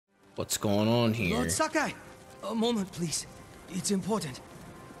What's going on here? Lord Sakai! A moment, please. It's important.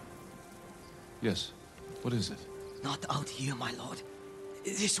 Yes. What is it? Not out here, my lord.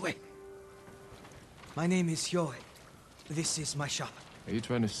 This way. My name is Youre. This is my shop. Are you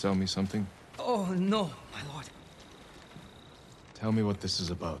trying to sell me something? Oh, no, my lord. Tell me what this is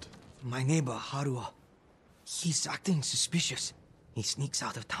about. My neighbor, Haruo. He's acting suspicious. He sneaks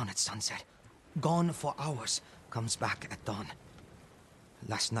out of town at sunset. Gone for hours. Comes back at dawn.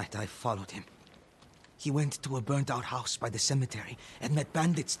 Last night I followed him. He went to a burnt-out house by the cemetery and met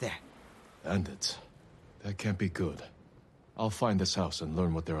bandits there. Bandits? That can't be good. I'll find this house and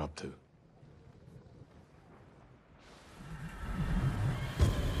learn what they're up to.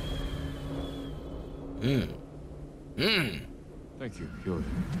 Thank you, Youre.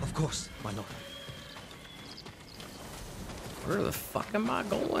 Of course, my lord. Where the fuck am I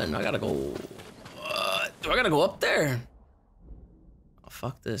going? I gotta go... do I gotta go up there? Oh,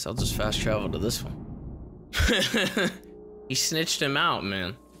 fuck this. I'll just fast travel to this one. He snitched him out,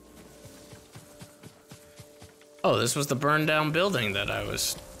 man. Oh, this was the burned down building that I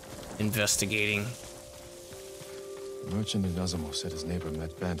was investigating. The merchant in Azamo said his neighbor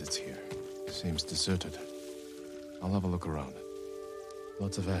met bandits here. Seems deserted. I'll have a look around.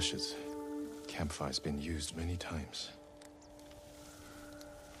 Lots of ashes. Campfire's been used many times.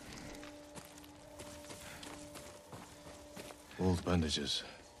 Old bandages.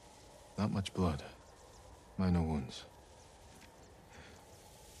 Not much blood. Minor wounds.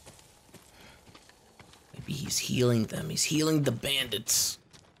 Maybe he's healing them. He's healing the bandits.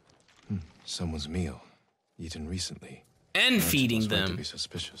 Someone's meal. Eaten recently. And feeding Merchant was right them. to be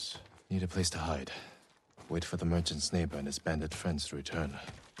suspicious. Need a place to hide. Wait for the merchant's neighbor and his bandit friends to return.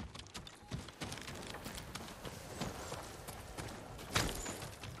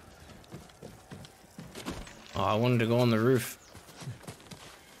 Oh, I wanted to go on the roof.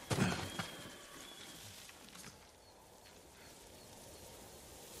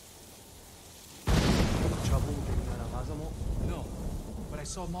 Trouble getting out of Azamo? No, but I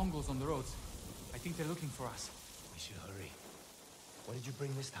saw Mongols on the roads. I think they're looking for us. We should hurry. What did you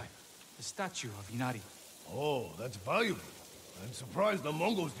bring this time? The statue of Inari. Oh, that's valuable. I'm surprised the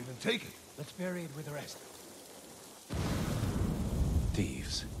Mongols didn't take it. Let's bury it with the rest.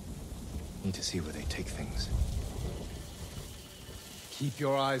 Thieves. Need to see where they take things. Keep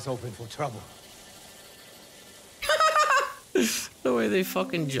your eyes open for trouble. The way they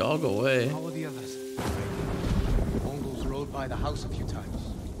fucking jog away. How are the others? Mongols rode by the house a few times,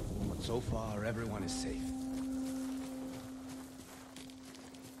 but so far everyone is safe.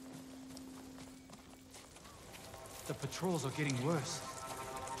 The patrols are getting worse.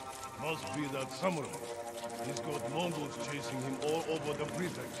 Must be that samurai. He's got Mongols chasing him all over the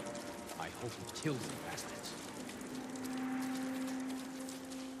prefecture. I hope he kills the bastards.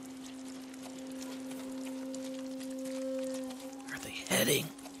 Where are they heading?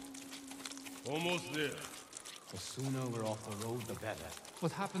 Almost there. The sooner we're off the road, the better.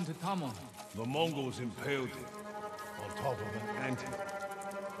 What happened to Tamon? The Mongols impaled him on top of an anthill.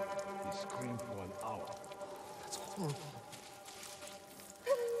 He screamed for an hour. That's horrible.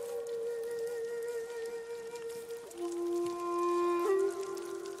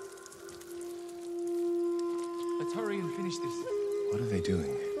 Let's hurry and finish this. What are they doing?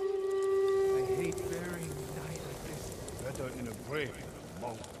 I hate burying Inari like this. Better in a grave than a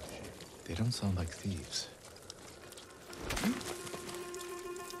Mongol ship. They don't sound like thieves.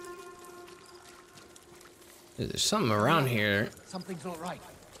 Dude, there's something around here. Something's not right.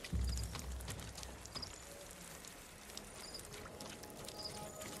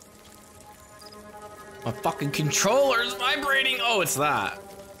 My fucking controller's vibrating. Oh, it's that.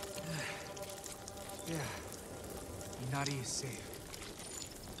 Yeah. Inari is safe.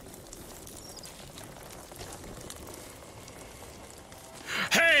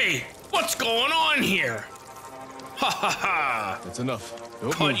 Hey, what's going on here? Ha ha ha! That's enough.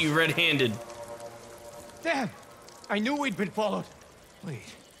 Don't Caught move. you red-handed. Damn! I knew we'd been followed.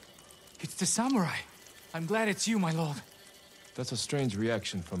 Wait. It's the samurai. I'm glad it's you, my lord. That's a strange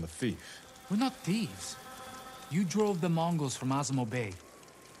reaction from a thief. We're not thieves. You drove the Mongols from Azamo Bay.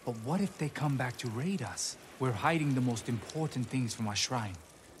 But what if they come back to raid us? We're hiding the most important things from our shrine.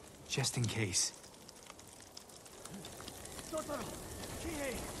 Just in case. Totoro!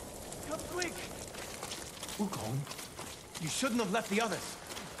 Kihei! Come quick! Wukong? You shouldn't have left the others.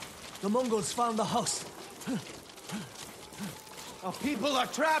 The Mongols found the house. Our people are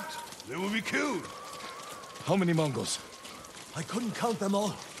trapped! They will be killed. How many Mongols? I couldn't count them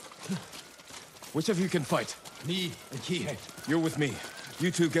all. Which of you can fight? Me and Kihei. You're with me.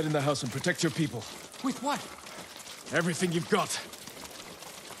 You two get in the house and protect your people. With what? Everything you've got.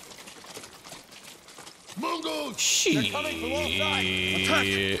 Mongols! Shit.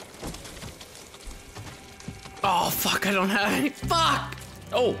 Oh, fuck, I don't have any. Fuck!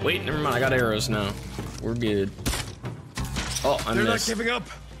 Oh, wait, never mind. I got arrows now. We're good. Oh, I You're not missed. giving up.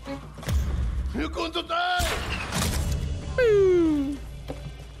 You're going to die! Woo.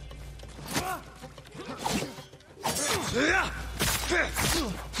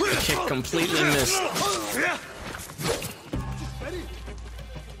 Kick completely missed.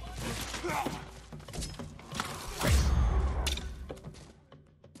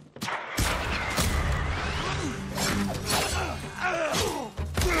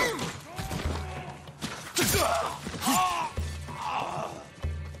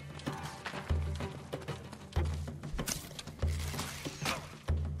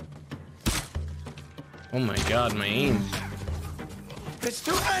 Oh my god, my aim. It's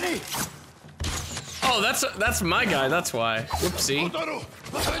too many! Oh, that's my guy, that's why. Whoopsie. Otaro,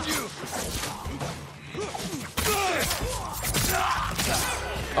 behind you!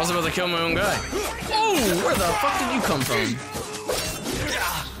 I was about to kill my own guy. Oh, where the fuck did you come from?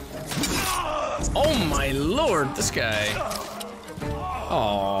 Oh my lord, this guy.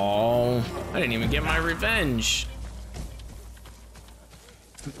 Oh, I didn't even get my revenge.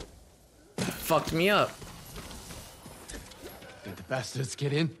 Fucked me up. Did the bastards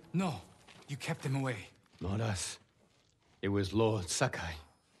get in? No, you kept them away. Not us. It was Lord Sakai.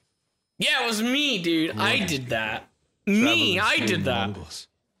 Yeah, it was me, dude. I did that. Me, I did that. Mongols.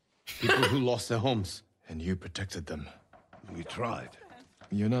 People who lost their homes. And you protected them. We tried.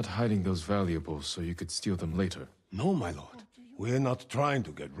 You're not hiding those valuables so you could steal them later. No, my lord. We're not trying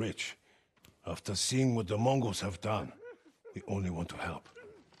to get rich. After seeing what the Mongols have done, we only want to help.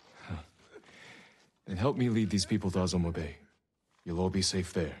 Then help me lead these people to Azamo Bay. You'll all be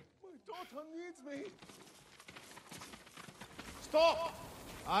safe there. My daughter needs me. Stop!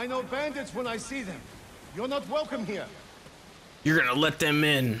 I know bandits when I see them. You're not welcome here. You're gonna let them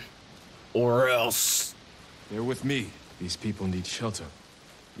in, or else. They're with me. These people need shelter.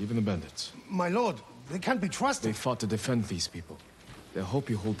 Even the bandits. My lord, they can't be They trusted. fought to defend these people. They'll help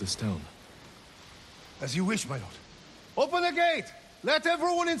you hold this town. As you wish, my lord. Open the gate! Let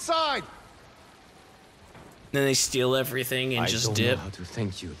everyone inside! Then they steal everything and I just don't dip. know how to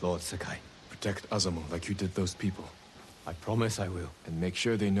thank you, Lord Sakai. Protect Azamo like you did those people. I promise I will. And make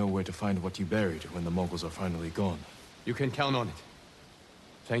sure they know where to find what you buried when the Mongols are finally gone. You can count on it.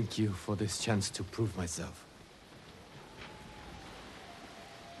 Thank you for this chance to prove myself.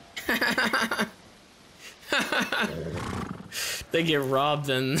 They get robbed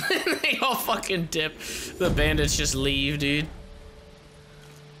and they all fucking dip. The bandits just leave, dude.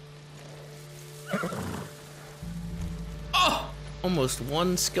 Oh! Almost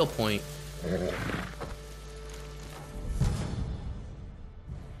one skill point.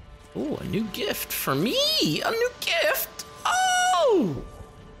 Ooh, a new gift for me! A new gift! Oh!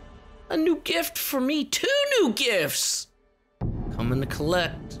 A new gift for me. 2 new gifts! Coming to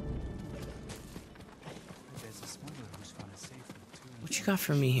collect. What you got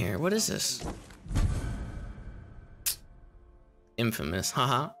for me here? What is this? Infamous,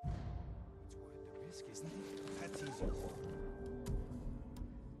 haha.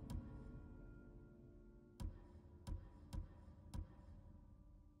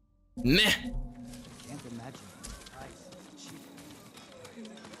 Meh.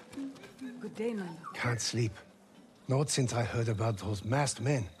 Good day, my lord. Can't sleep. Not since I heard about those masked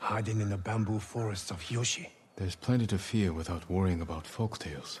men hiding in the bamboo forests of Yoshi. There's plenty to fear without worrying about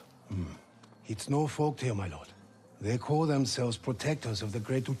folktales. It's no folktale, my lord. They call themselves protectors of the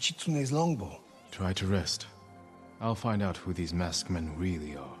great Uchitsune's longbow. Try to rest. I'll find out who these masked men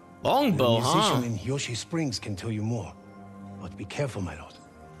really are. Longbow, The musician huh? in Yoshi Springs can tell you more. But be careful, my lord.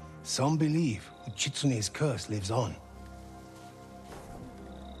 Some believe Uchitsune's curse lives on.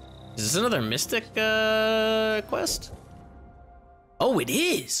 Is this another mystic quest? Oh, it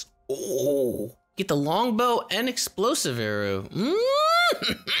is. Oh, get the longbow and explosive arrow.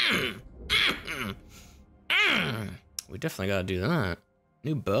 We definitely gotta do that.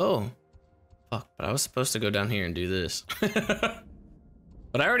 New bow. Fuck, but I was supposed to go down here and do this.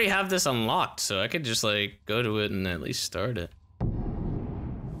 But I already have this unlocked, so I could just like go to it and at least start it.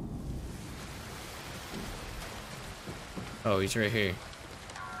 Oh, he's right here.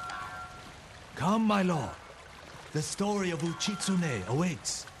 Come, my lord. The story of Uchitsune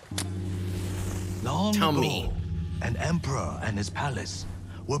awaits. Long Tell ago, me. an emperor and his palace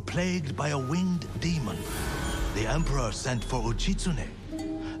were plagued by a winged demon. The emperor sent for Uchitsune,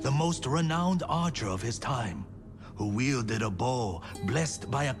 the most renowned archer of his time, who wielded a bow blessed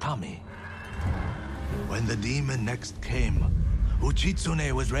by a kami. When the demon next came,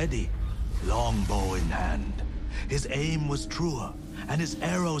 Uchitsune was ready. longbow in hand. His aim was truer, and his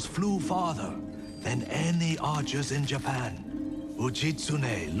arrows flew farther than any archers in Japan.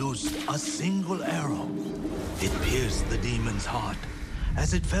 Uchitsune loosed a single arrow. It pierced the demon's heart.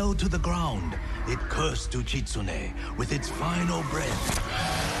 As it fell to the ground, it cursed Uchitsune with its final breath.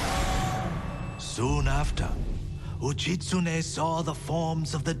 Soon after, Uchitsune saw the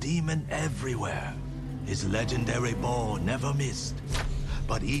forms of the demon everywhere. His legendary bow never missed,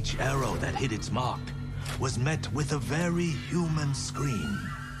 but each arrow that hit its mark was met with a very human scream.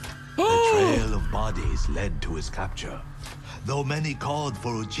 The trail of bodies led to his capture. Though many called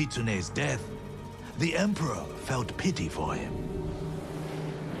for Uchitsune's death, the Emperor felt pity for him.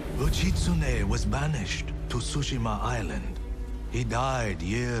 Uchitsune was banished to Tsushima Island. He died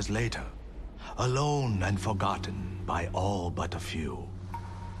years later, alone and forgotten by all but a few.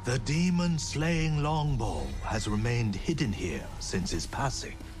 The demon-slaying longbow has remained hidden here since his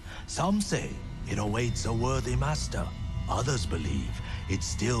passing. Some say it awaits a worthy master. Others believe it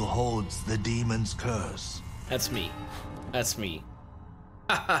still holds the demon's curse. That's me. That's me.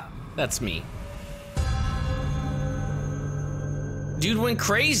 Haha, that's me. Dude went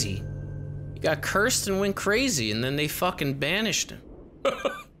crazy. He got cursed and went crazy, and then they fucking banished him.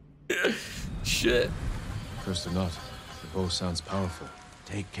 Shit. Cursed or not, the bow sounds powerful.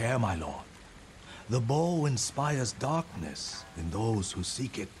 Take care, my lord. The bow inspires darkness in those who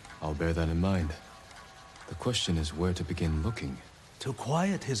seek it. I'll bear that in mind. The question is where to begin looking. To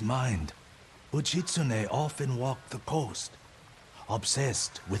quiet his mind, Uchitsune often walked the coast,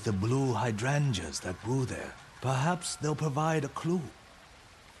 obsessed with the blue hydrangeas that grew there. Perhaps they'll provide a clue.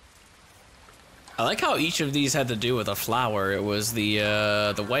 I like how each of these had to do with a flower. It was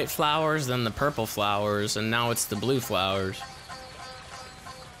the white flowers, then the purple flowers, and now it's the blue flowers.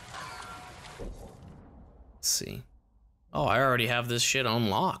 Let's see. Oh, I already have this shit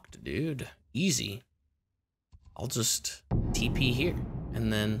unlocked, dude. Easy. I'll just TP here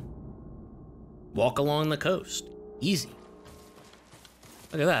and then walk along the coast. Easy.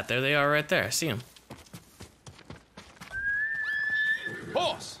 Look at that. There they are right there. I see them.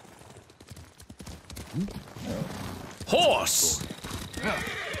 Horse! Horse!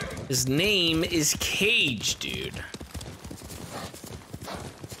 His name is Cage, dude.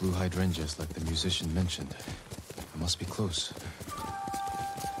 Blue hydrangeas like the musician mentioned. I must be close.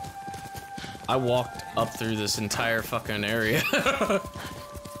 I walked up through this entire fucking area.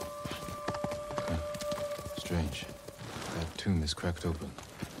 Strange. That tomb is cracked open.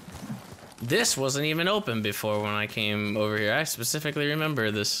 This wasn't even open before when I came over here. I specifically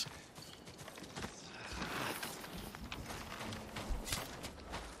remember this.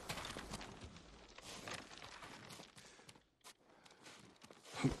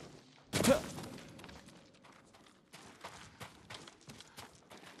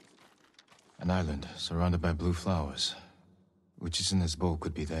 An island surrounded by blue flowers. Uchitsune's bow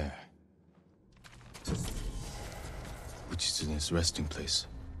could be there. Uchitsune's resting place.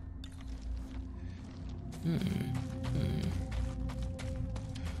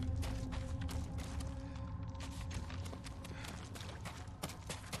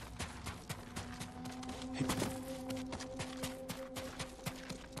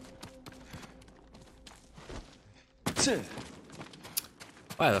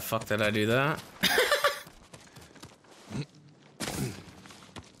 Why the fuck did I do that?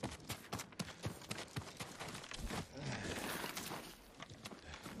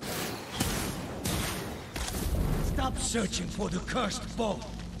 Stop searching for the cursed bow.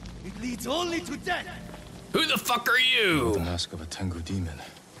 It leads only to death. Who the fuck are you? The mask of a Tengu demon.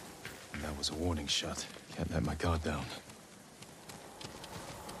 And that was a warning shot. Can't let my guard down.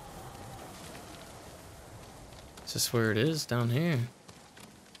 Is this where it is? Down here.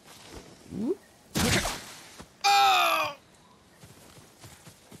 Oh!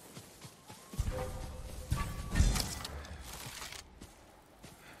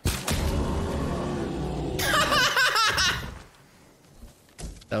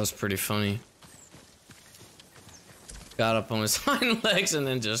 That was pretty funny. Got up on his hind legs and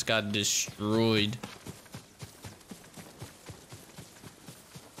then just got destroyed.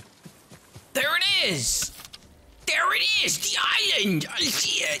 There it is! There it is! The island! I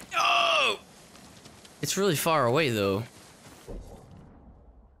see it! Oh! It's really far away, though.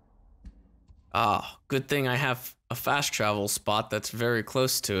 Ah, good thing I have a fast travel spot that's very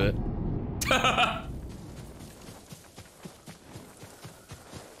close to it.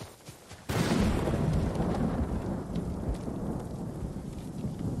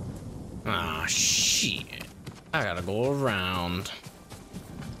 Ah, shit. I gotta go around.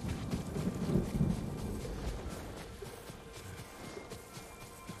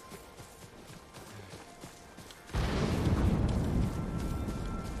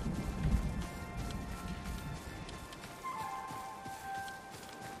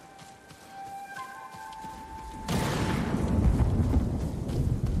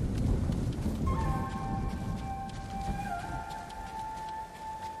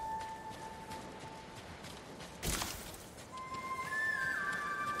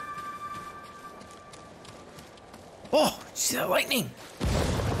 Oh, see that lightning?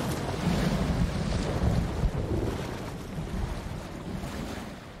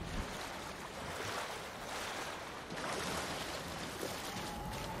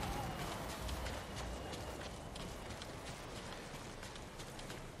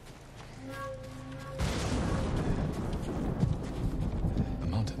 A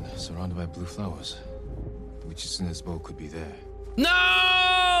mountain surrounded by blue flowers. Uchitsune's bow could be there.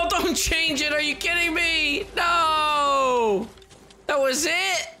 No! Don't change it! Are you kidding me? No! That was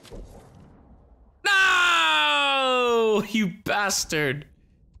it? No! You bastard.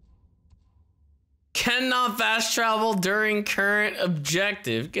 Cannot fast travel during current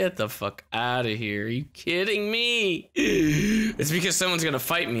objective. Get the fuck out of here. Are you kidding me? It's because someone's gonna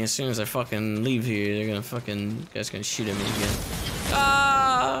fight me as soon as I fucking leave here. They're gonna fucking... You guys gonna shoot at me again.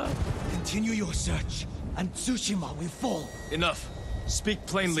 Ah! Continue your search, and Tsushima will fall. Enough. Speak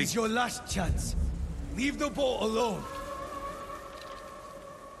plainly. This is your last chance. Leave the boat alone.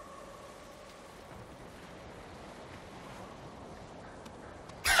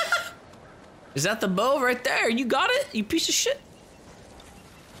 Is that the bow right there? You got it? You piece of shit.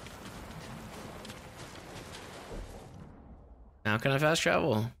 Now can I fast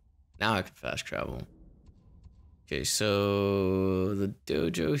travel? Now I can fast travel. Okay, so the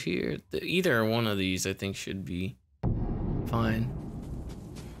dojo here, either one of these I think should be fine.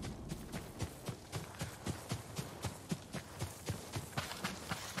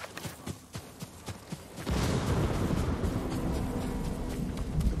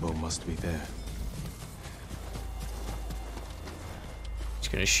 The bow must be there. He's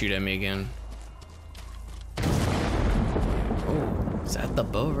gonna shoot at me again. Oh, is that the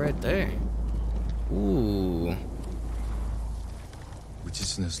bow right there? Ooh.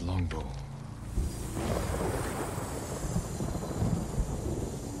 Uchitsune's longbow.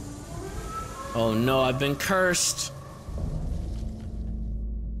 Oh no, I've been cursed.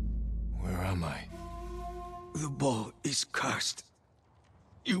 Where am I? The bow is cursed.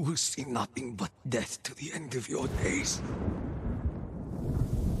 You will see nothing but death to the end of your days.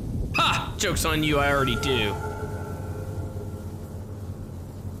 Ha! Joke's on you, I already do.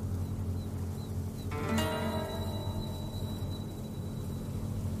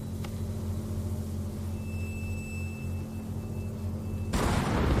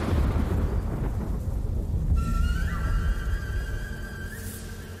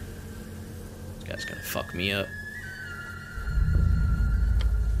 This guy's gonna fuck me up.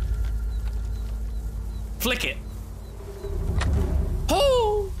 Flick it.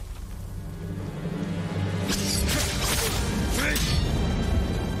 Oh!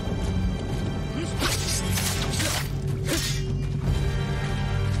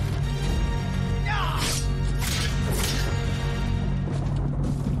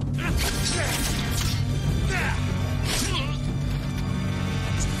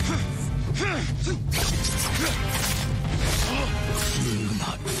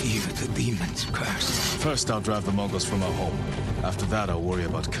 First, I'll drive the Mongols from our home. After that, I'll worry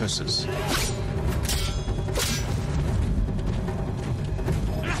about curses.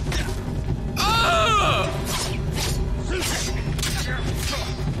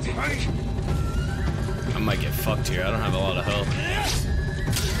 I might get fucked here. I don't have a lot of health.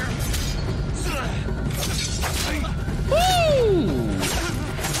 Woo!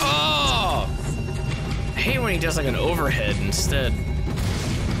 Oh! I hate when he does like an overhead instead.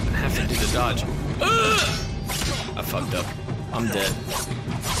 I have to do the dodge. I fucked up. I'm dead.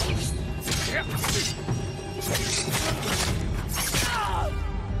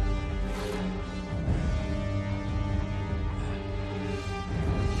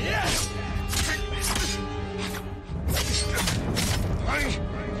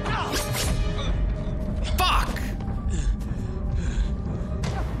 Fuck!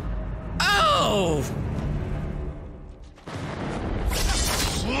 Oh!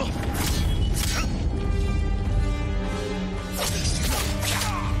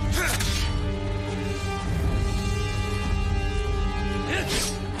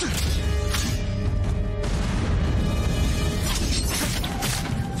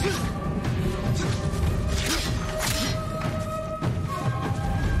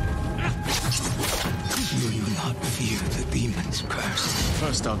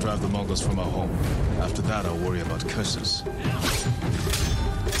 First, I'll drive the Mongols from our home. After that, I'll worry about curses.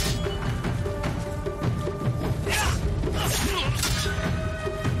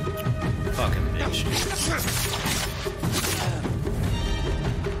 Fucking bitch.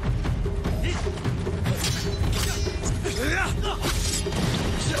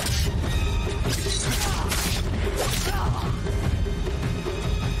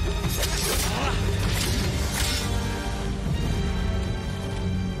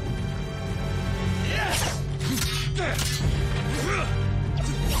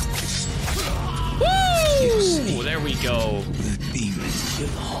 we go. The demons will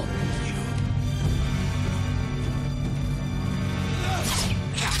haunt you.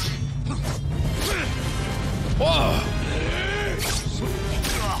 Whoa!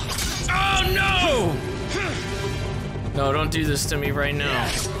 Oh no! No, don't do this to me right now.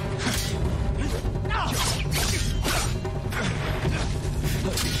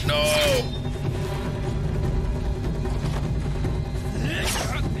 No!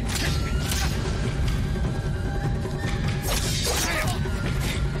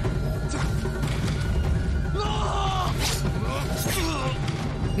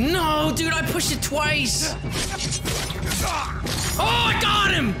 No, dude, I pushed it twice. Oh, I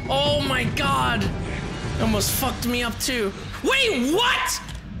got him! Oh my god. Almost fucked me up too. Wait, what?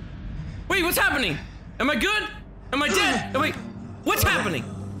 Wait, what's happening? Am I good? Am I dead? Wait, what's happening?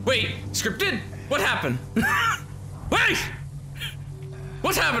 Wait, scripted? What happened? Wait!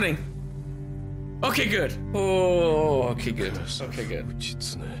 What's happening? Okay, good. Oh, okay, good. Okay, good.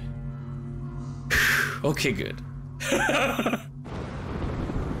 Okay, good.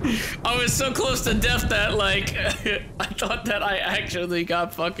 I was so close to death that, like, I thought that I actually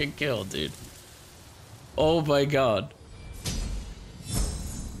got fucking killed, dude. Oh my god.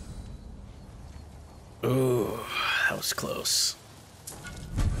 Ooh, that was close.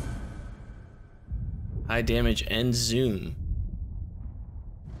 High damage and zoom.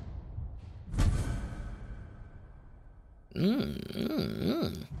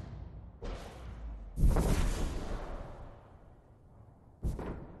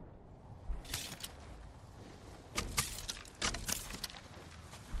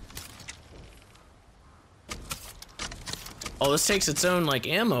 Oh, this takes its own, like,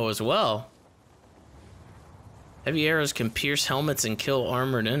 ammo as well. Heavy arrows can pierce helmets and kill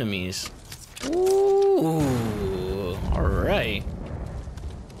armored enemies. Ooh, alright.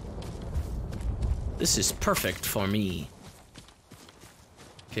 This is perfect for me.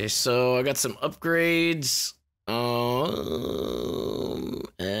 Okay, so I got some upgrades.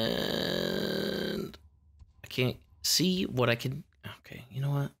 And I can't see what I can. Okay, you know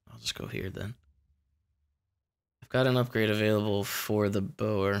what? I'll just go here then. I've got an upgrade available for the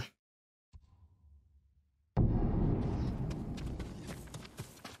bower.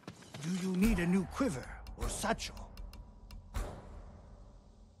 Do you need a new quiver or satchel?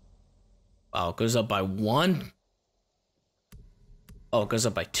 Wow, it goes up by 1? Oh, it goes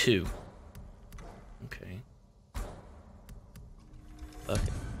up by 2. Okay.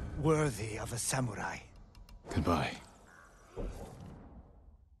 Okay. Worthy of a samurai. Goodbye.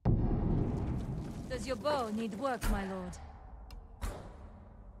 Does your bow need work, my lord?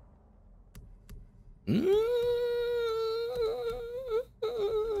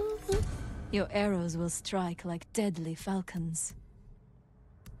 Your arrows will strike like deadly falcons.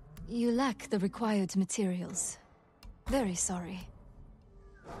 You lack the required materials. Very sorry.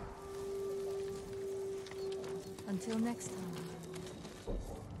 Until next time.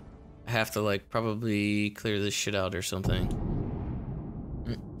 I have to, like, probably clear this shit out or something.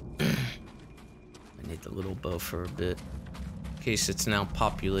 I need the little bow for a bit. In case it's now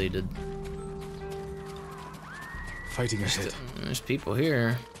populated. Fighting ahead. There's people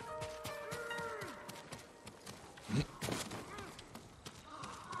here.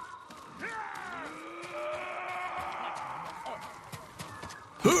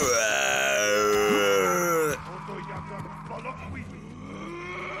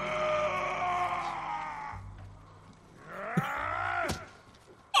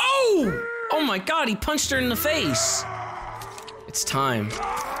 Oh my god, he punched her in the face. It's time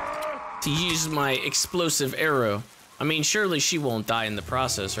to use my explosive arrow. I mean, surely she won't die in the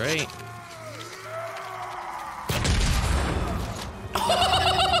process, right?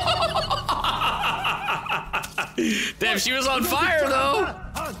 Damn, she was on fire though.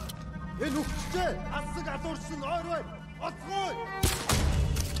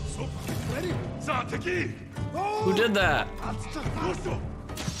 Who did that?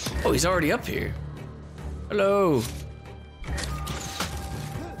 Oh, he's already up here. Hello.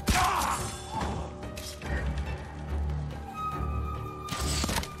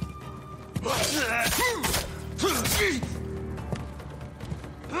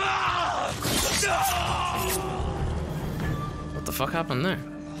 What the fuck happened there?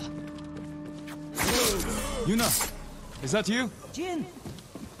 Yuna, is that you? Jin!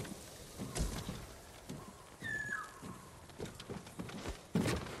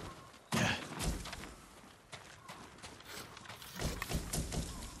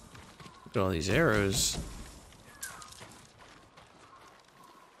 Look at all these arrows.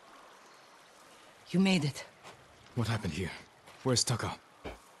 You made it. What happened here? Where's Taka?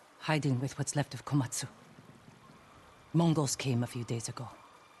 Hiding with what's left of Komatsu. Mongols came a few days ago.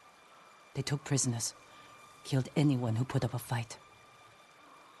 They took prisoners, killed anyone who put up a fight.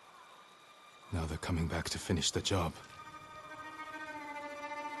 Now they're coming back to finish the job.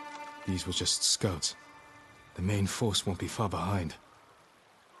 These were just scouts. The main force won't be far behind.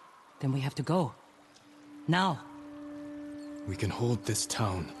 Then we have to go. Now. We can hold this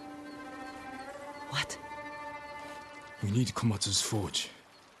town. What? We need Komatsu's forge,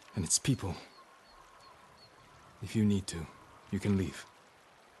 and its people. If you need to, you can leave.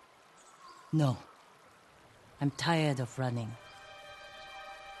 No. I'm tired of running.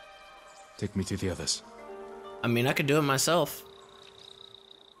 Take me to the others. I mean, I could do it myself.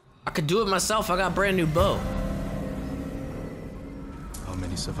 I could do it myself. I got a brand new bow. How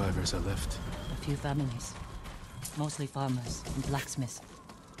many survivors are left? A few families. Mostly farmers and blacksmiths.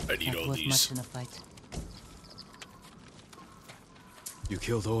 I need all worth these. Much in a fight. You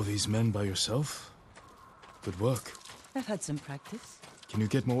killed all these men by yourself? Good work. I've had some practice. Can you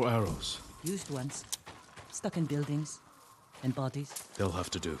get more arrows? Used ones. Stuck in buildings. And bodies. They'll have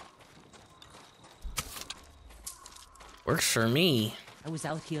to do. Works for me. I was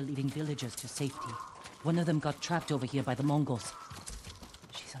out here leading villagers to safety. One of them got trapped over here by the Mongols.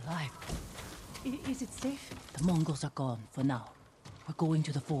 She's alive. Is it safe? The Mongols are gone for now. We're going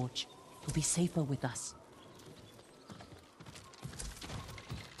to the forge. You'll be safer with us.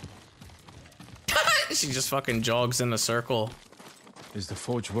 She just fucking jogs in a circle. Is the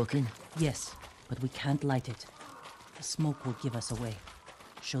forge working? Yes, but we can't light it. The smoke will give us away.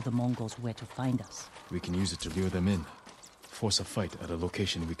 Show the Mongols where to find us. We can use it to lure them in. Force a fight at a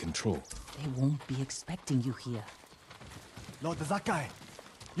location we control. They won't be expecting you here. Lord Zakai,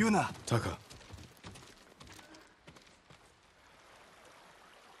 Yuna. Taka.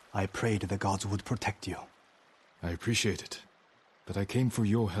 I prayed the gods would protect you. I appreciate it, but I came for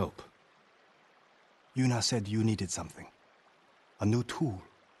your help. Yuna said you needed something. A new tool.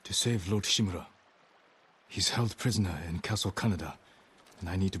 To save Lord Shimura. He's held prisoner in Castle Kaneda, and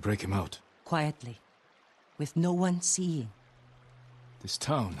I need to break him out. Quietly. With no one seeing. This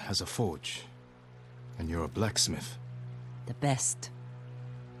town has a forge, and you're a blacksmith. The best.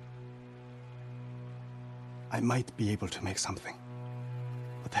 I might be able to make something.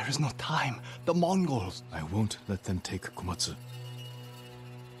 But there is no time. The Mongols. I won't let them take Komatsu.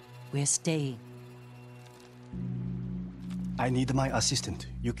 We're staying. I need my assistant,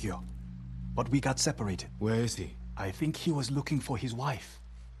 Yukio. But we got separated. Where is he? I think he was looking for his wife.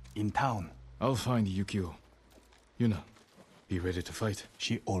 In town. I'll find Yukio. Yuna, be ready to fight.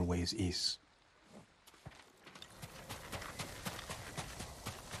 She always is.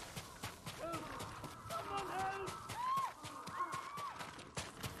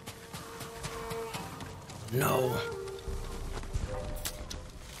 No.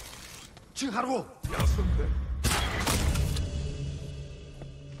 Chiharu!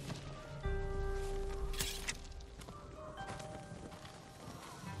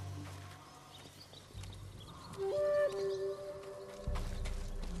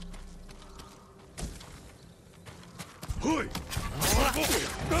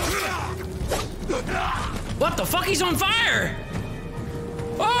 What the fuck? He's on fire!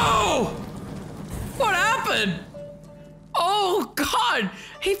 Oh! What happened? Oh god!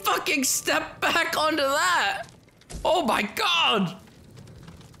 He fucking stepped back onto that! Oh my god!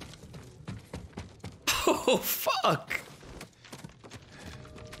 Oh fuck!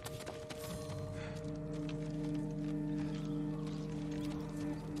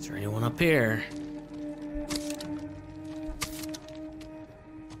 Is there anyone up here?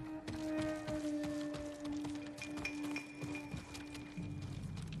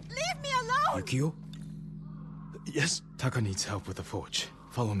 Yukio? Yes? Taka needs help with the forge.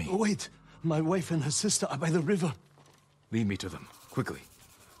 Follow me. Wait. My wife and her sister are by the river. Lead me to them, quickly.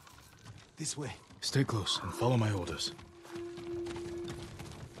 This way. Stay close and follow my orders.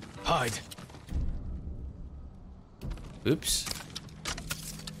 Hide! Oops.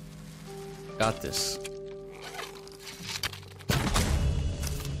 Got this.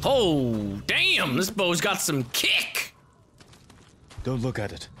 Oh, damn! This bow's got some kick! Don't look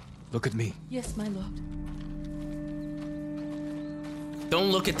at it. Look at me. Yes, my lord.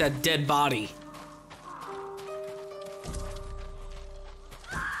 Don't look at that dead body.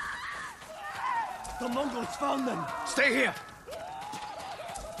 The Mongols found them. Stay here!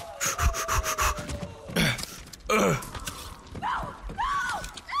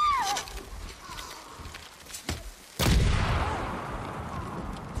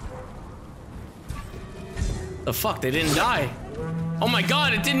 The fuck? They didn't die. Oh my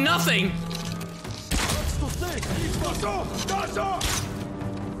god, it did nothing!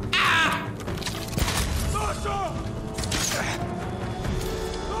 Ah!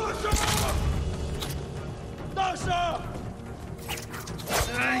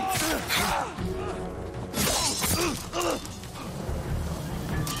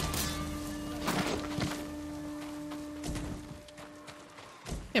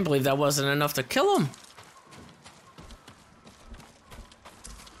 Can't believe that wasn't enough to kill him.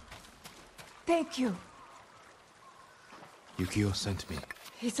 Thank you. Yukio sent me.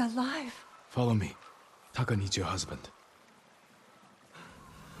 He's alive. Follow me. Taka needs your husband.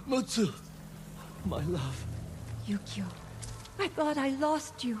 Mutsu, my love. Yukio, I thought I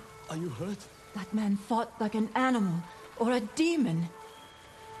lost you. Are you hurt? That man fought like an animal or a demon.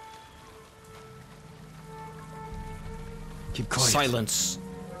 Keep quiet. Silence.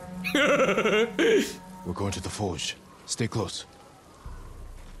 We're going to the forge. Stay close.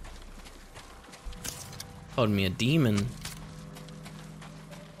 Called me a demon.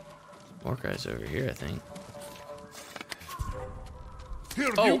 More guys over here, I think. Here,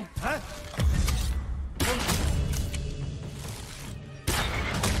 oh. you. Huh?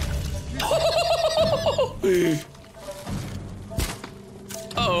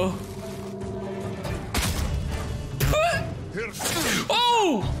 Oh.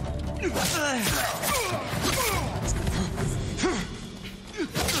 Oh!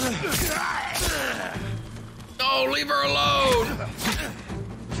 No, leave her alone!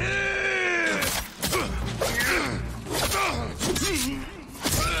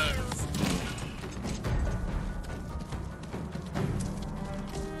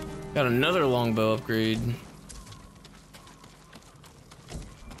 Got another longbow upgrade.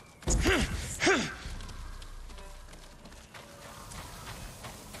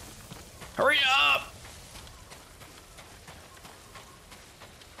 Hurry up!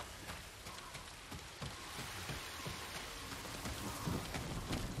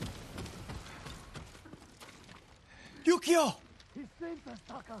 Yukio! He saved us,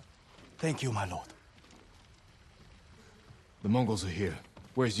 Taka. Thank you, my lord. The Mongols are here.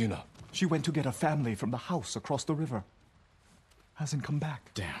 Where's Yuna? She went to get a family from the house across the river. Hasn't come back.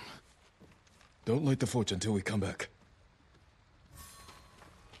 Damn. Don't light the forge until we come back.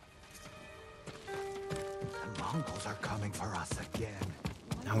 The Mongols are coming for us again.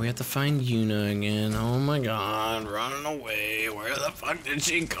 Now we have to find Yuna again. Oh my god, running away. Where the fuck did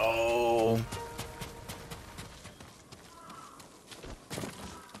she go?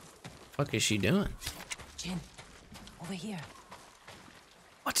 Fuck is she doing? Jin, over here.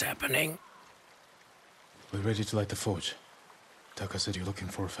 What's happening? We're ready to light the forge. Taka said you're looking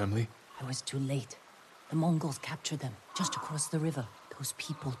for a family? I was too late. The Mongols captured them just across the river. Those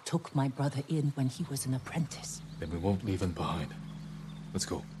people took my brother in when he was an apprentice. Then we won't leave him behind. Let's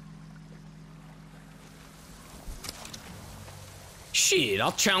go. Shit,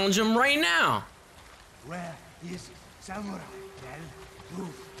 I'll challenge him right now. Where is Samurai? Well,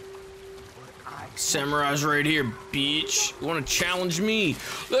 Samurai's right here, bitch. You wanna challenge me?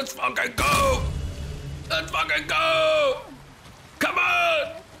 Let's fucking go! Let's fucking go! Come on!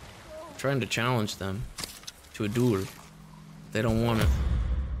 I'm trying to challenge them to a duel. They don't want it.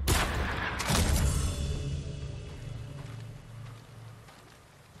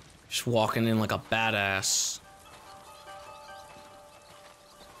 Just walking in like a badass.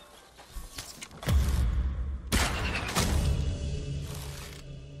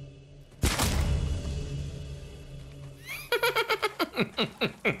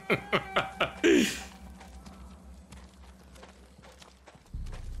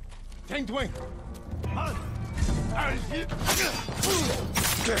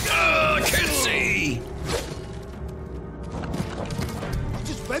 I can't see!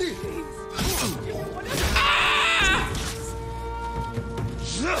 just ready. Ah!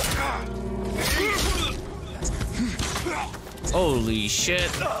 Holy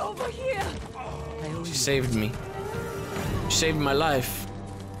shit. Over here. She saved me. She saved my life.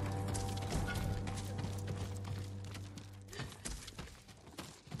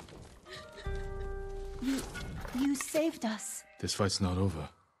 You saved us. This fight's not over.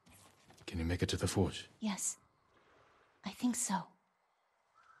 Can you make it to the forge? Yes. I think so.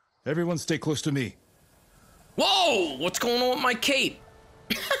 Everyone stay close to me. Whoa! What's going on with my cape?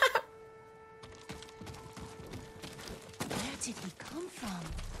 Where did he come from?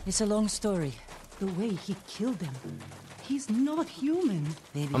 It's a long story. The way he killed them. He's not human.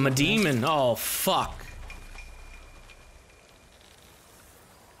 Maybe I'm a demon. Oh, fuck.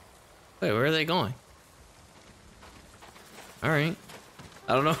 Wait, where are they going? Alright.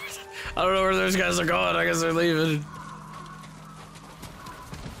 I don't know. I don't know where those guys are going. I guess they're leaving.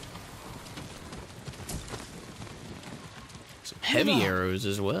 Some heavy arrows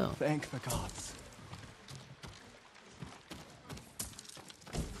as well. Thank the gods.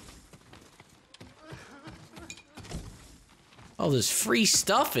 Oh, there's free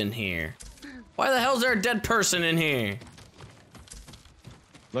stuff in here. Why the hell is there a dead person in here?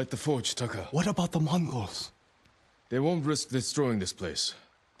 Light the forge, Tucker. What about the Mongols? They won't risk destroying this place.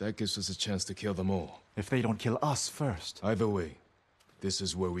 That gives us a chance to kill them all. If they don't kill us first. Either way, this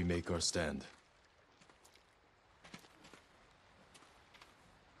is where we make our stand.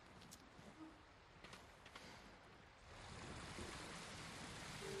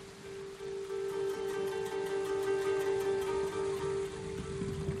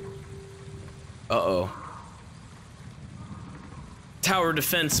 Uh-oh. Tower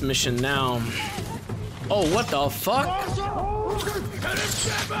defense mission now. Oh, what the fuck?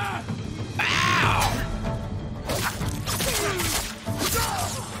 Ow!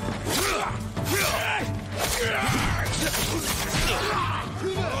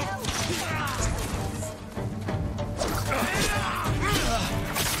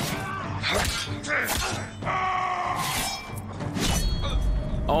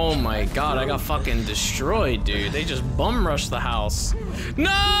 Oh my god, I got fucking destroyed, dude. They just bum rushed the house.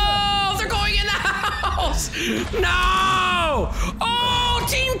 No! They're going in the house! No! Oh,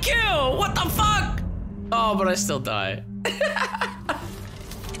 team kill! What the fuck? Oh, but I still die.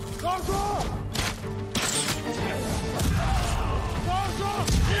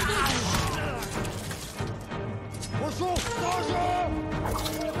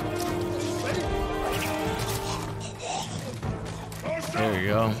 There we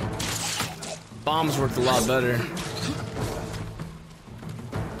go. Bombs worked a lot better.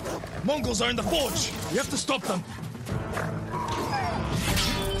 Mongols are in the forge! We have to stop them!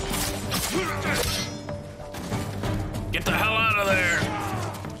 Get the hell out of there!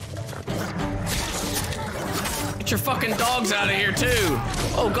 Get your fucking dogs out of here too!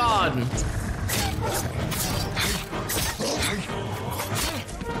 Oh god!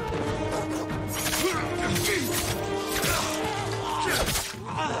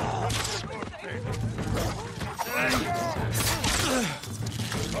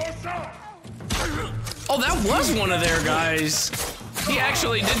 Oh, that was one of their guys. He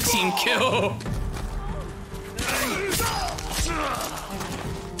actually did team kill.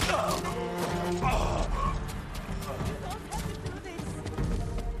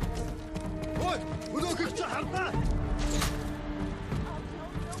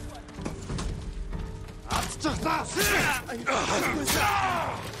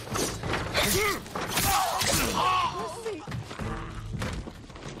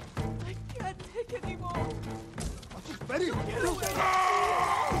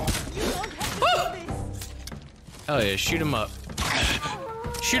 Oh yeah, shoot him up.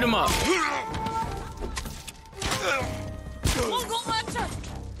 Shoot him up. Mongol archers!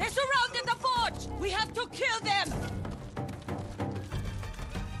 They surrounded the forge! We have to kill them!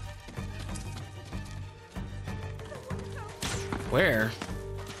 Where?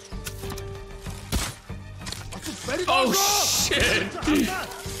 Oh shit!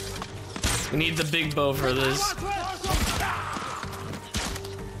 We need the big bow for this.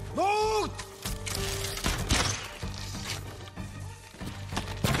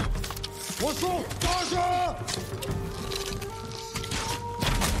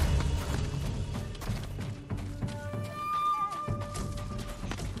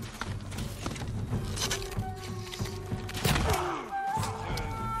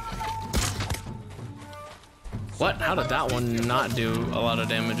 What? How did that one not do a lot of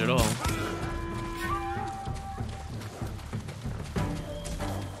damage at all?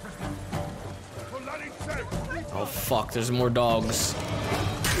 Oh fuck, there's more dogs.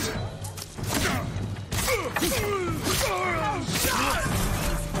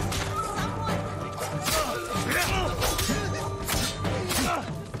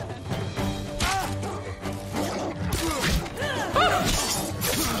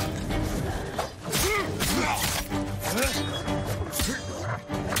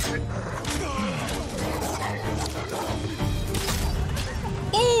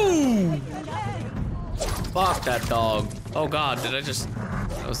 Fuck that dog. Oh god, did I just...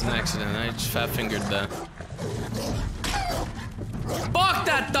 That was an accident. I just fat-fingered that. Fuck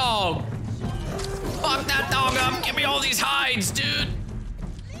that dog! Fuck that dog up! Give me all these hides, dude!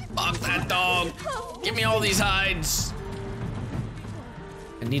 Fuck that dog! Give me all these hides!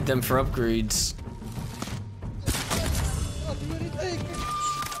 I need them for upgrades.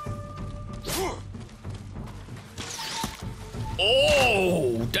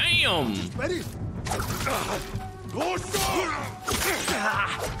 Oh, damn! Ready?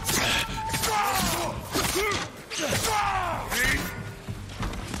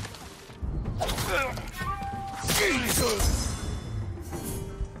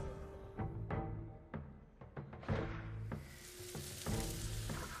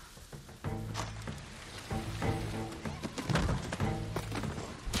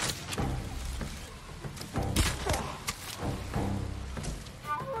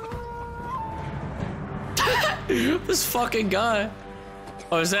 This fucking guy.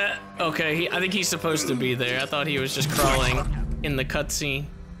 Oh, is that okay? I think he's supposed to be there. I thought he was just crawling in the cutscene.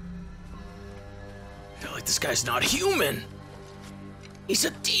 I feel like this guy's not human. He's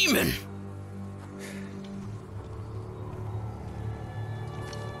a demon.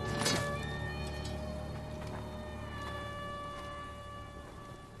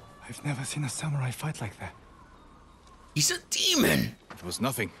 I've never seen a samurai fight like that. He's a demon. It was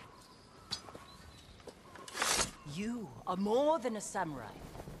nothing. You are more than a samurai.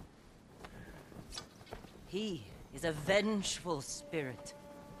 He is a vengeful spirit,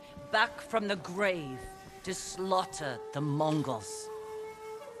 back from the grave to slaughter the Mongols.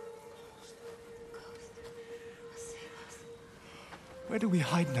 Where do we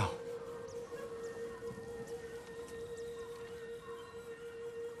hide now?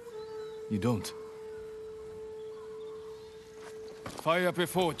 You don't. Fire up a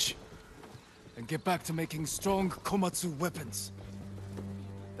forge. And get back to making strong Komatsu weapons.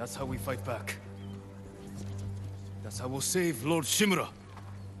 That's how we fight back. That's how we'll save Lord Shimura.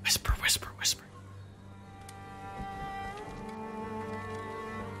 Whisper, whisper, whisper.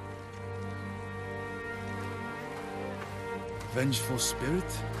 Vengeful spirit?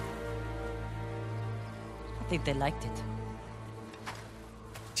 I think they liked it.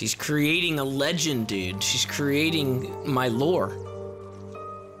 She's creating a legend, dude. She's creating my lore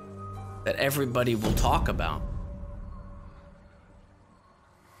that everybody will talk about.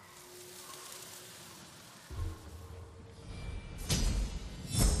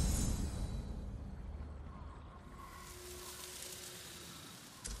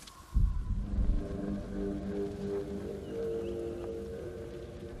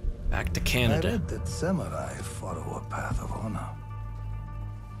 Back to Canada. I read that samurai follow a path of honor.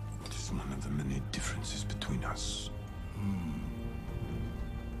 It is one of the many differences between us.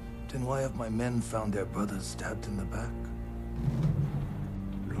 Then why have my men found their brothers stabbed in the back?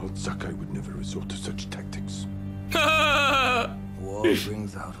 Lord Sakai would never resort to such tactics. War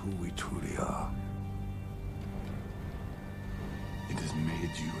brings out who we truly are. It has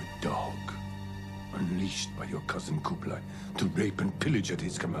made you a dog, unleashed by your cousin Kublai to rape and pillage at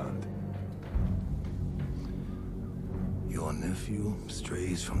his command. Your nephew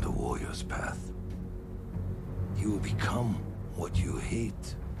strays from the warrior's path. You will become what you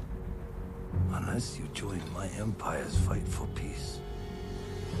hate. Unless you join my empire's fight for peace.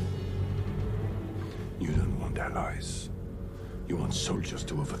 You don't want allies. You want soldiers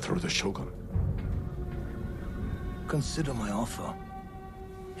to overthrow the Shogun. Consider my offer.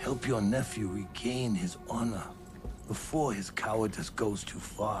 Help your nephew regain his honor before his cowardice goes too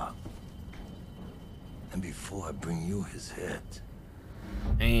far. And before I bring you his head.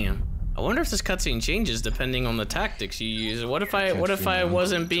 Damn. I wonder if this cutscene changes depending on the tactics you use. What if I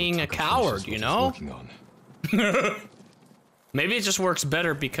wasn't being a coward, you know? Maybe it just works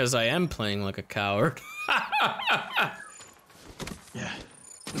better because I am playing like a coward. Yeah.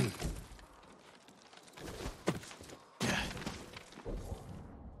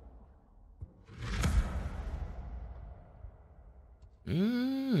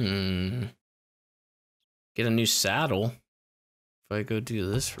 Get a new saddle. If I go do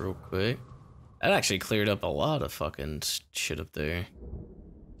this real quick. That actually cleared up a lot of fucking shit up there.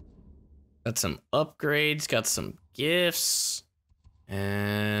 Got some upgrades, got some gifts.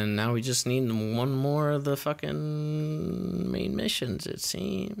 And now we just need one more of the fucking main missions, it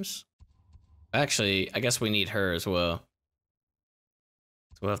seems. Actually, I guess we need her as well.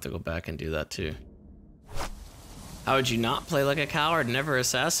 So we'll have to go back and do that too. How would you not play like a coward, never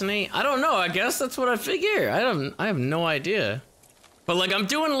assassinate? I don't know, I guess that's what I figure. I have no idea. But like I'm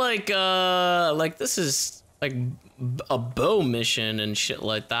doing like this is like a bow mission and shit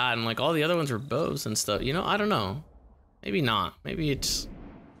like that, and like all the other ones were bows and stuff, you know? I don't know. Maybe not. Maybe it's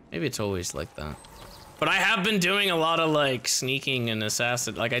always like that. But I have been doing a lot of like sneaking and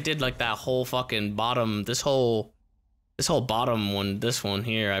assassin. Like I did like that whole fucking bottom, this whole bottom one, this one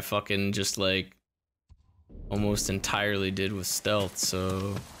here, I fucking just like almost entirely did with stealth,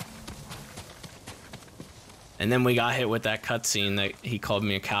 so. And then we got hit with that cutscene that he called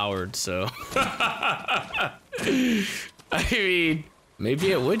me a coward, so. I mean,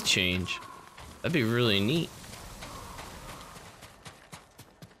 maybe it would change. That'd be really neat.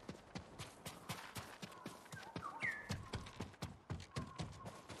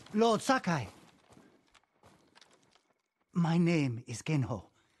 Lord Sakai. My name is Genho.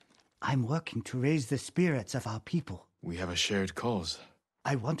 I'm working to raise the spirits of our people. We have a shared cause.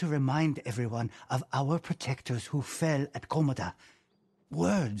 I want to remind everyone of our protectors who fell at Komoda.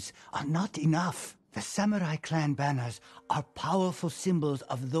 Words are not enough. The samurai clan banners are powerful symbols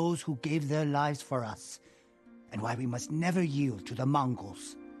of those who gave their lives for us. and why we must never yield to the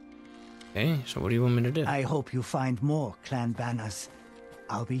Mongols. Okay, so what do you want me to do? I hope you find more clan banners.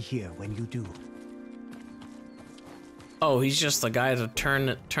 I'll be here when you do. Oh, he's just the guy to turn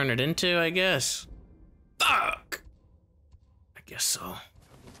it into, I guess. Fuck! I guess so.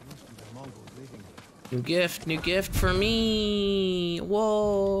 New gift for me!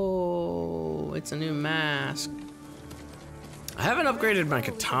 Whoa! It's a new mask. I haven't upgraded my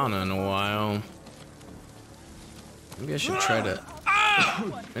katana in a while. Maybe I should try to...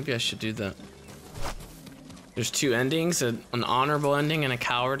 Maybe I should do that. There's two endings, an honorable ending and a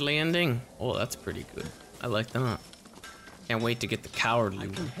cowardly ending. Oh, that's pretty good. I like that. Can't wait to get the cowardly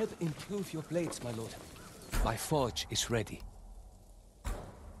one. I can help improve your blades, my lord. My forge is ready.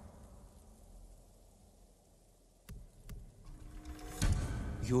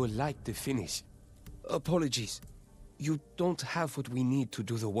 You'll like the finish. Apologies. You don't have what we need to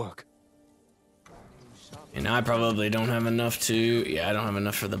do the work. And I probably don't have enough to... Yeah, I don't have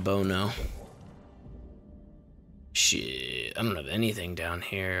enough for the bow now. Shit, I don't have anything down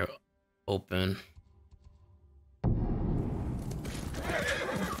here open. The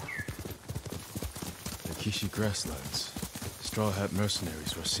Kishi grasslands. Straw Hat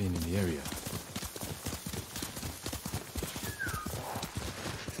mercenaries were seen in the area.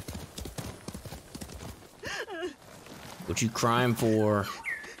 What you crying for?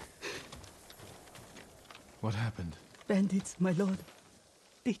 What happened? Bandits, my lord.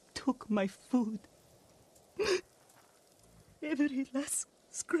 They took my food. Every last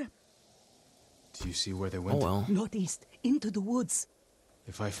scrap. Do you see where they went? Oh well. Northeast, into the woods.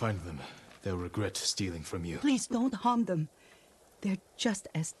 If I find them, they'll regret stealing from you. Please don't harm them. They're just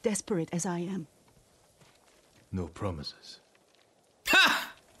as desperate as I am. No promises.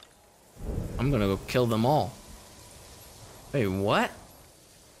 Ha! I'm gonna go kill them all. Wait, what?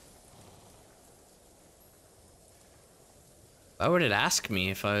 Why would it ask me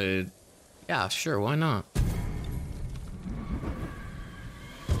if I... Yeah, sure, why not?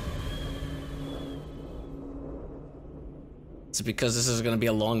 Is it because this is gonna be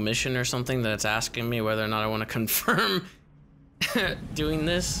a long mission or something that it's asking me whether or not I want to confirm doing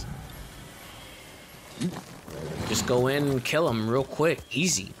this? Just go in and kill him real quick,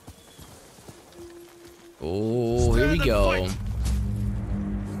 easy. Oh, here we go.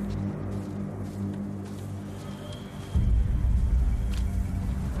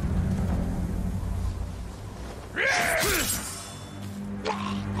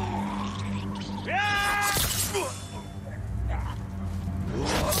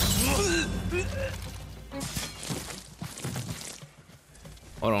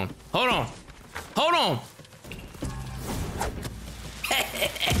 Hold on, hold on, hold on.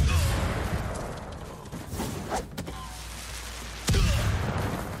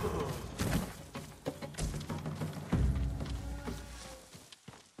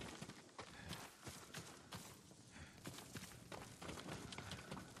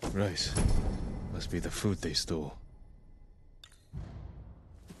 Rice. Must be the food they stole.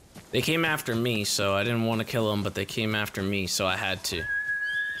 They came after me, so I didn't want to kill them, but they came after me, so I had to.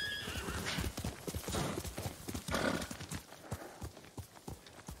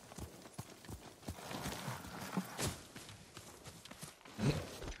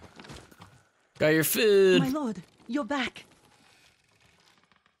 Got your food. My lord, you're back.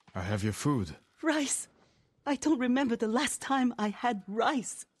 I have your food. Rice. I don't remember the last time I had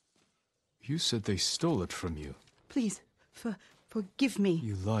rice. You said they stole it from you. Please, forgive me.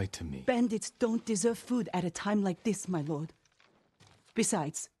 You lied to me. Bandits don't deserve food at a time like this, my lord.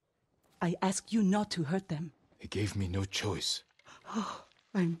 Besides, I asked you not to hurt them. They gave me no choice. Oh,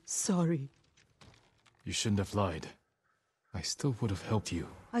 I'm sorry. You shouldn't have lied. I still would have helped you.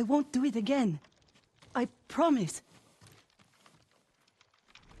 I won't do it again. I promise.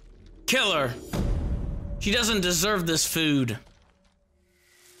 Kill her. She doesn't deserve this food.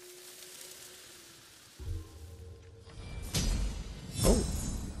 Oh.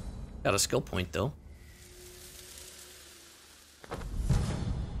 Got a skill point, though.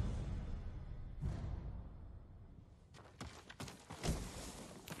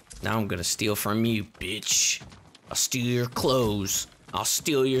 Now I'm gonna steal from you, bitch. I'll steal your clothes. I'll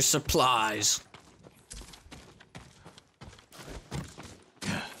steal your supplies.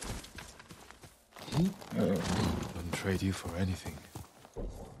 Wouldn't trade you for anything.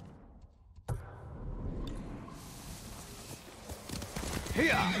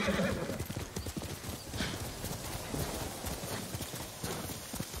 Here!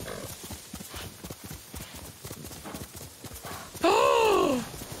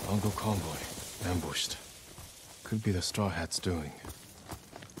 Mongol convoy. Ambushed. Could be the Straw Hats doing.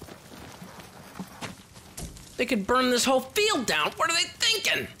 They could burn this whole field down. What are they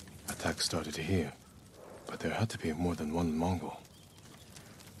thinking? Attack started here, but there had to be more than one Mongol.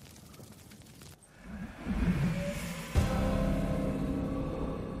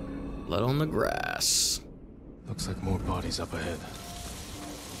 Blood on the grass. Looks like more bodies up ahead.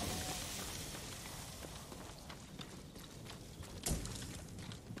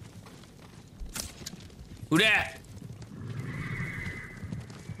 Who dat?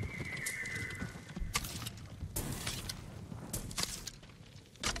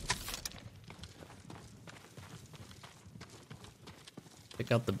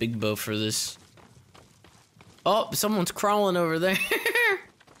 Pick out the big bow for this. Oh, someone's crawling over there.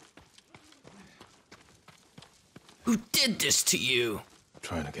 Who did this to you?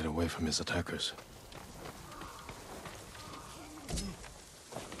 Trying to get away from his attackers.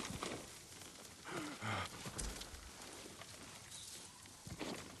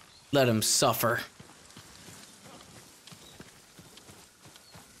 Let him suffer.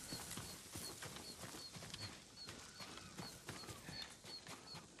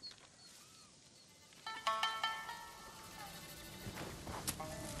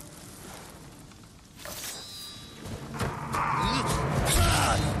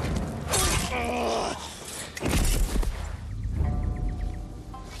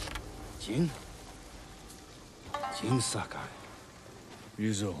 Jin Sakai.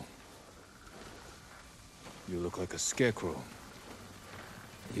 Ryuzo. You look like a scarecrow.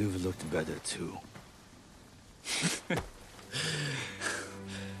 You've looked better too.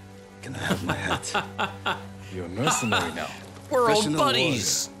 Can I have my hat? You're a mercenary now. We're old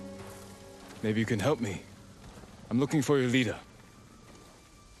buddies. Maybe you can help me. I'm looking for your leader.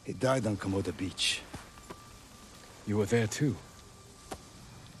 He died on Komoda Beach. You were there too.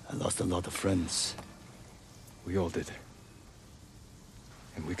 I lost a lot of friends. We all did.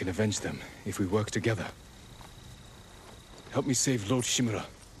 And we can avenge them if we work together. Help me save Lord Shimura.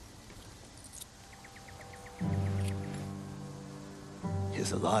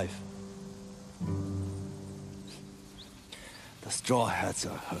 He's alive. The Straw Hats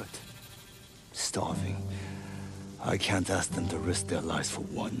are hurt. Starving. I can't ask them to risk their lives for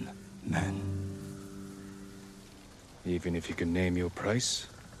one man. Even if you can name your price?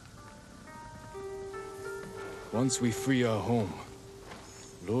 Once we free our home,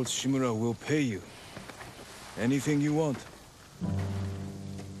 Lord Shimura will pay you. Anything you want.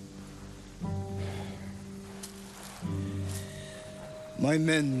 My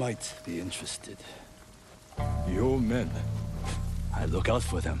men might be interested. Your men? I look out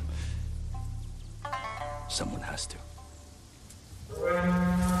for them. Someone has to.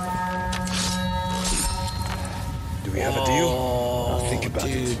 Do we have a deal? I'll think about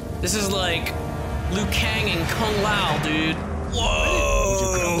it. This is like Liu Kang and Kung Lao, dude.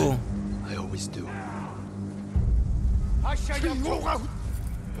 Whoa! I always do.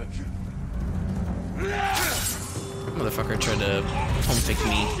 Motherfucker tried to pump fake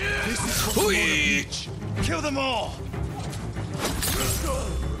me. Kill them all!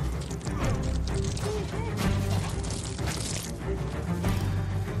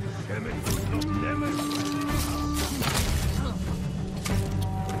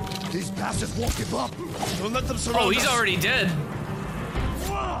 These bastards won't give up. Don't let them surround us. Oh, he's already dead.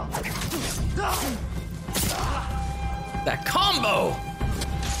 That combo!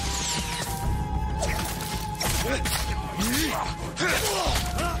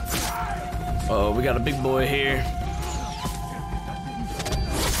 Oh, we got a big boy here.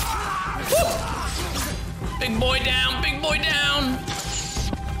 Big boy down, big boy down.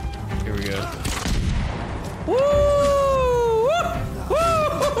 Here we go. Woo! Woo!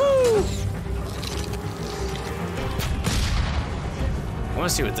 I want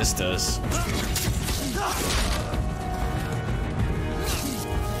to see what this does.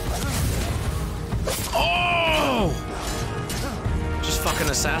 Oh! Just fucking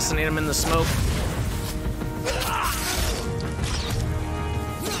assassinate him in the smoke.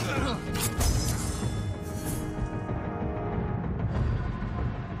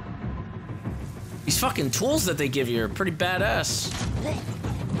 These fucking tools that they give you are pretty badass.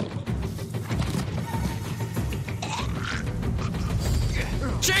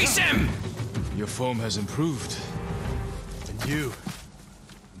 Chase him! Your form has improved. And you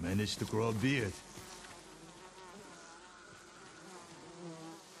managed to grow a beard.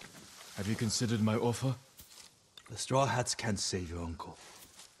 Have you considered my offer? The Straw Hats can't save your uncle.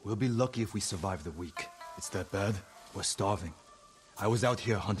 We'll be lucky if we survive the week. It's that bad? We're starving. I was out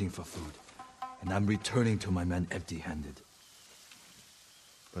here hunting for food, and I'm returning to my men empty-handed.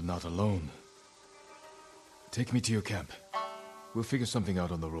 But not alone. Take me to your camp. We'll figure something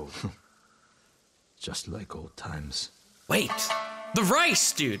out on the road. just like old times. Wait, the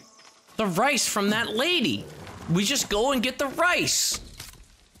rice, dude. The rice from that lady. We just go and get the rice.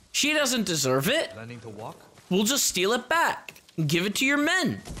 She doesn't deserve it. Planning to walk? We'll just steal it back and give it to your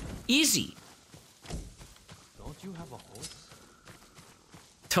men. Easy. Don't you have a horse?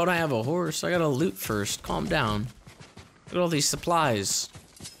 Don't I have a horse? I gotta loot first. Calm down. Look at all these supplies.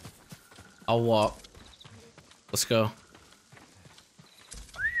 I'll walk. Let's go.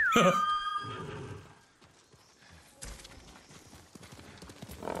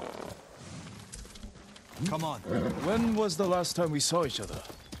 Come on. When was the last time we saw each other?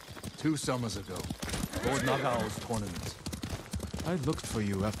 2 summers ago. Lord Nagao's tournament. I looked for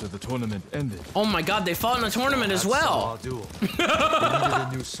you after the tournament ended. Oh my god, they fought in a tournament as well. Our duel. We needed a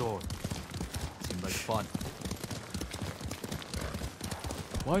new sword. Seemed like fun.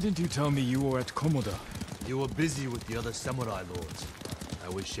 Why didn't you tell me you were at Komoda? You were busy with the other samurai lords. I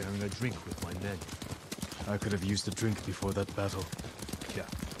was sharing a drink with my men. I could have used a drink before that battle. Yeah,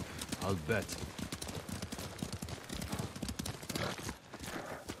 I'll bet.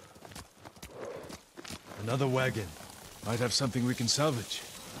 Another wagon. Might have something we can salvage.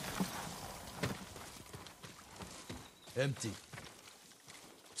 Empty.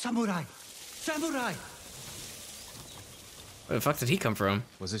 Samurai! Samurai! Where the fuck did he come from?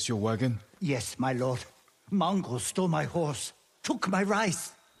 Was this your wagon? Yes, my lord. Mongols stole my horse, took my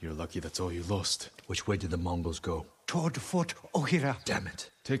rice. You're lucky that's all you lost. Which way did the Mongols go? Toward Fort Ohira. Damn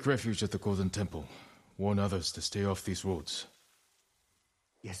it. Take refuge at the Golden Temple. Warn others to stay off these roads.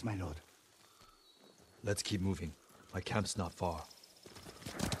 Yes, my lord. Let's keep moving. My camp's not far.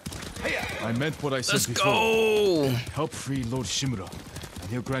 I meant what I said before. Let's go! Help free Lord Shimura, and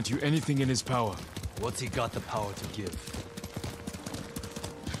he'll grant you anything in his power. What's he got the power to give?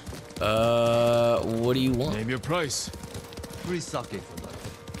 What do you want? Name your price. 3 sake for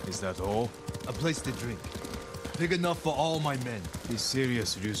life. Is that all? A place to drink. Big enough for all my men. Be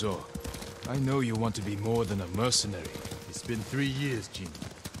serious, Ryuzo. I know you want to be more than a mercenary. It's been 3 years, Jin.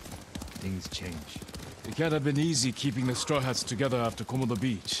 Things change. It can't have been easy keeping the Straw Hats together after Komoda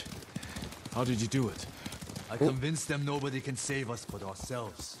Beach. How did you do it? I convinced them nobody can save us but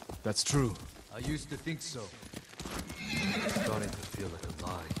ourselves. That's true. I used to think so. It's starting to feel like a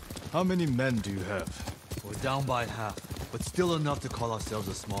lie. How many men do you have? We're down by half, but still enough to call ourselves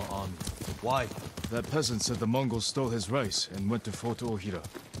a small army. Why? That peasant said the Mongols stole his rice and went to Fort Ohira.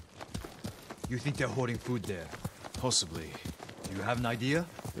 You think they're hoarding food there? Possibly. Do you have an idea?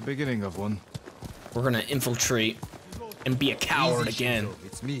 The beginning of one. We're gonna infiltrate and be a coward Easy, again. Shinzo.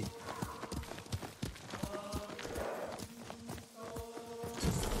 It's me.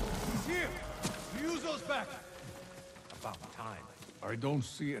 He's here! Ryuzo's back! About time. I don't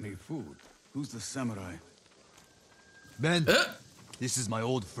see any food. Who's the samurai? Men! This is my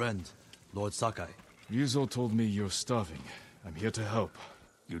old friend, Lord Sakai. Ryuzo told me you're starving. I'm here to help.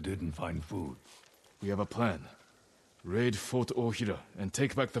 You didn't find food. We have a plan. Raid Fort Ohira and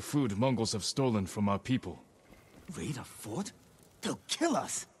take back the food Mongols have stolen from our people. Raid a fort? They'll kill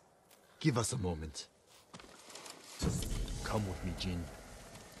us. Give us a moment. Come with me, Jin.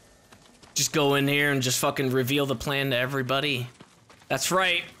 Just go in here and just fucking reveal the plan to everybody. That's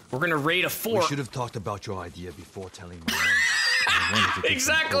right. We're gonna raid a fort. We should have talked about your idea before telling my men.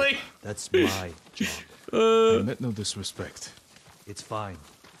 Exactly. That's my job. I meant no disrespect. It's fine.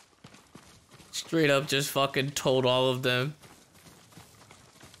 Straight up just fucking told all of them.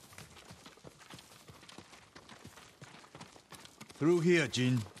 Through here,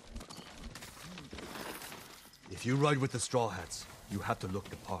 Jin. If you ride with the Straw Hats, you have to look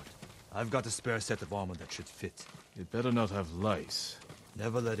the part. I've got a spare set of armor that should fit. It better not have lice.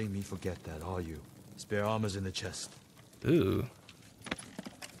 Never letting me forget that, are you? Spare armor's in the chest. Ooh.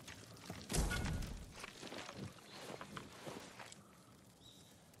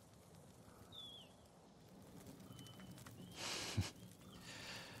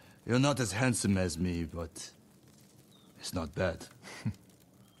 You're not as handsome as me, but it's not bad.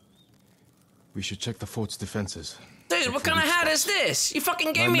 We should check the fort's defenses. Dude, what kind of hat is this? You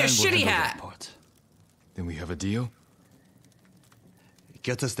fucking gave My me a men will shitty handle that hat. part. Then we have a deal?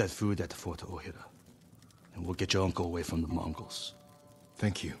 Get us that food at Fort Ohira, and we'll get your uncle away from the Mongols.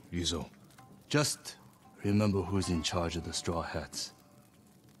 Thank you, Ryuzo. Just remember who's in charge of the Straw Hats.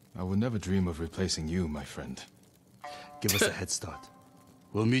 I would never dream of replacing you, my friend. Give us a head start.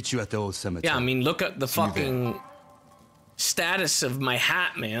 We'll meet you at the old cemetery. Yeah, I mean, look at the fucking status of my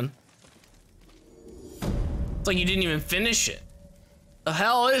hat, man. It's like you didn't even finish it. The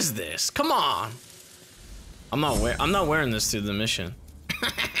hell is this? Come on. I'm not wearing this through the mission.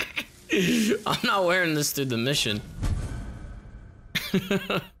 I'm not wearing this through the mission.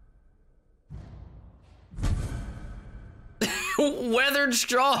 weathered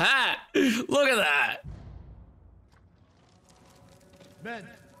straw hat. Look at that. Men,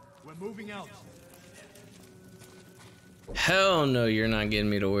 we're moving out. Hell no, you're not getting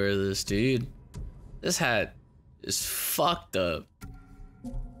me to wear this, dude. This hat is fucked up.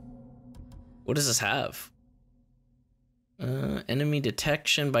 What does this have? Enemy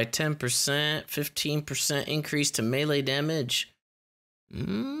detection by 10%, 15% increase to melee damage.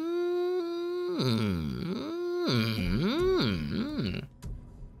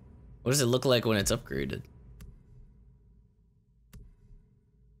 What does it look like when it's upgraded?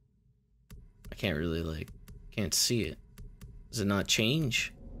 I can't really, like, can't see it. Does it not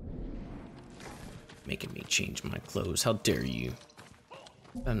change? Making me change my clothes. How dare you?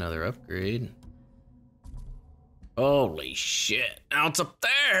 Another upgrade. Holy shit. Now it's up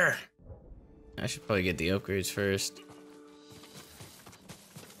there. I should probably get the upgrades first.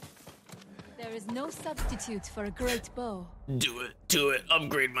 There is no substitute for a great bow. Do it. Do it.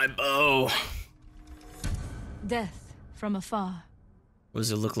 Upgrade my bow. Death from afar. What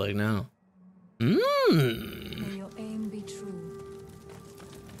does it look like now? May your aim be true.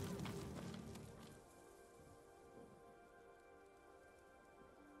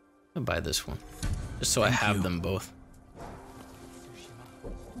 I'll buy this one. Just so I have them both.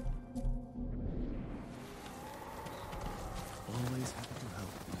 Always happy to help.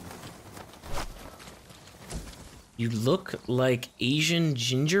 You look like Asian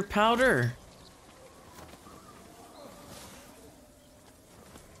ginger powder.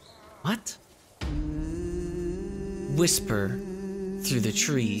 What? Whisper through the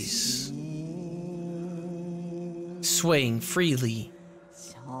trees, swaying freely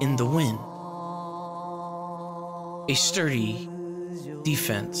in the wind. A sturdy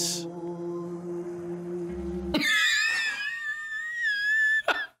defense